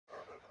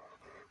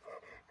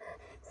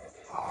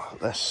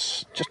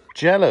That's just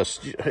jealous.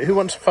 Who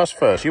wants to fuss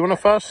first? You want to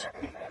fuss?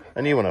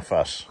 And you want to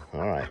fuss.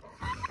 All right.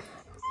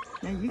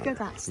 No, you go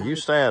that side. You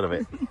stay out of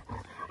it.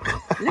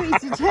 Look,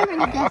 he's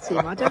determined to get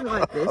him. I don't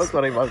like this. I've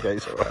got him. Okay,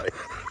 it's all right.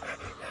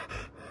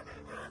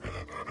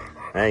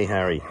 Hey,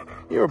 Harry.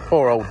 You're a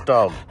poor old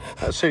dog.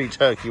 That silly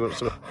turkey wants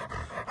to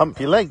hump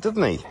your leg,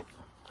 doesn't he?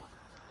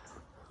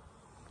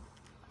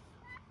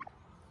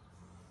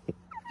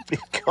 He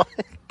got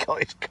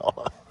his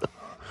collar.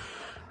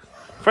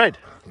 Fred,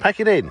 pack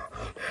it in.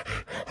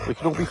 We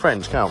can all be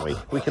friends, can't we?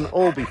 We can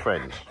all be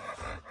friends.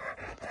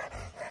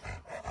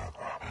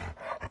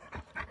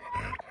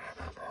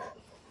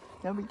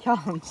 No, we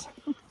can't.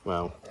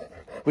 Well,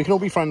 we can all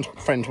be friends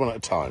one at a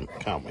time,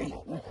 can't we?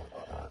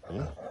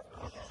 Yeah.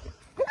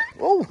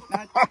 Oh,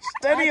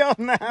 steady on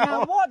now.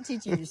 Now, what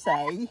did you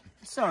say?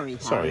 Sorry, Harry.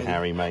 Sorry,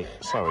 Harry, mate.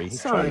 Sorry.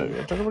 Sorry.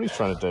 I don't know what he's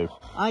trying to do.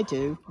 I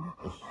do.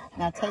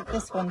 Now take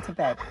this one to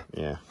bed.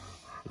 Yeah.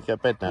 You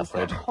get bed now, It's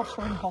Fred. getting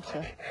hotter and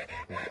hotter.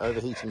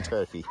 Overheating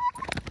turkey.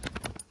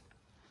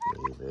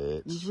 Leave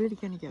it. He's really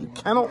going to go.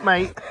 Cannot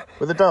mate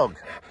with a dog.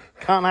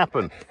 Can't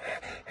happen.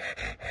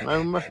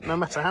 No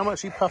matter how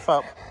much you puff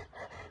up,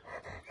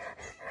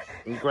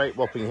 you great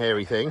whopping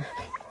hairy thing,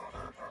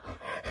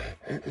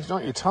 he's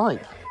not your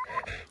type.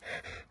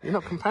 You're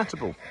not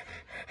compatible.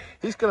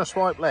 He's going to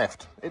swipe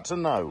left. It's a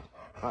no.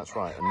 That's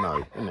right, a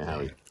no, isn't it,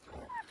 Harry?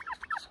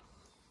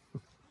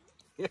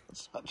 You're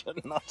such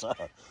a nutter.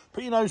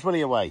 Put your nose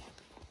willy away.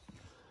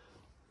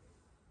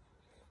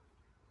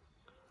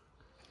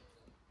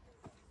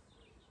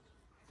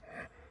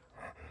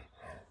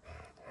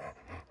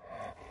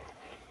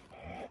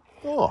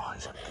 Oh,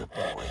 he's a good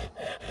boy.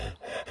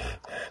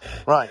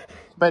 Right,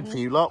 bed for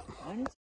you lot.